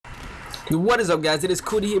What is up, guys? It is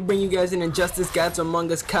Cootie here, bringing you guys an Injustice Gods Among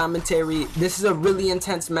Us commentary. This is a really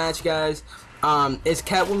intense match, guys. It's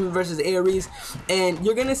Catwoman versus Ares, and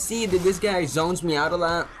you're gonna see that this guy zones me out a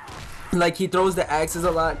lot. Like, he throws the axes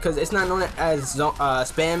a lot, because it's not known as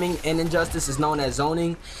spamming in Injustice, it's known as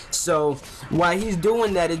zoning. So why he's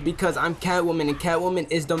doing that is because I'm Catwoman, and Catwoman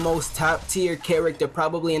is the most top tier character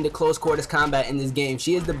probably in the close quarters combat in this game.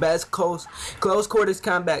 She is the best close quarters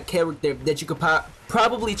combat character that you could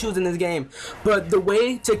probably choose in this game. But the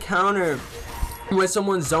way to counter when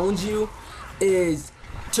someone zones you is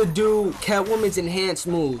to do Catwoman's enhanced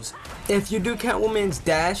moves. If you do Catwoman's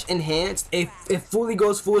dash enhanced, it fully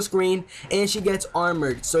goes full screen and she gets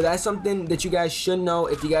armored. So that's something that you guys should know.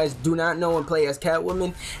 If you guys do not know and play as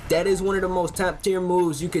Catwoman, that is one of the most top tier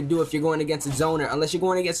moves you could do if you're going against a zoner. Unless you're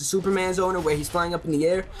going against a Superman zoner where he's flying up in the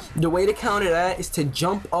air, the way to counter that is to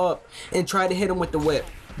jump up and try to hit him with the whip.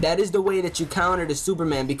 That is the way that you counter the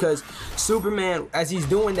Superman, because Superman, as he's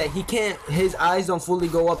doing that, his eyes don't fully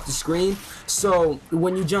go up the screen. So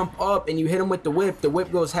when you jump up and you hit him with the whip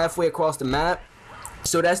goes halfway across the map.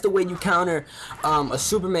 So that's the way you counter a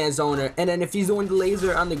Superman zoner. And then if he's doing the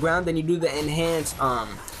laser on the ground, then you do the enhanced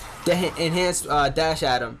dash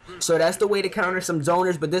at him. So that's the way to counter some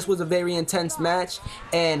zoners. But this was a very intense match,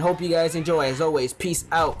 and hope you guys enjoy. As always, peace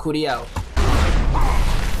out. Cootie out.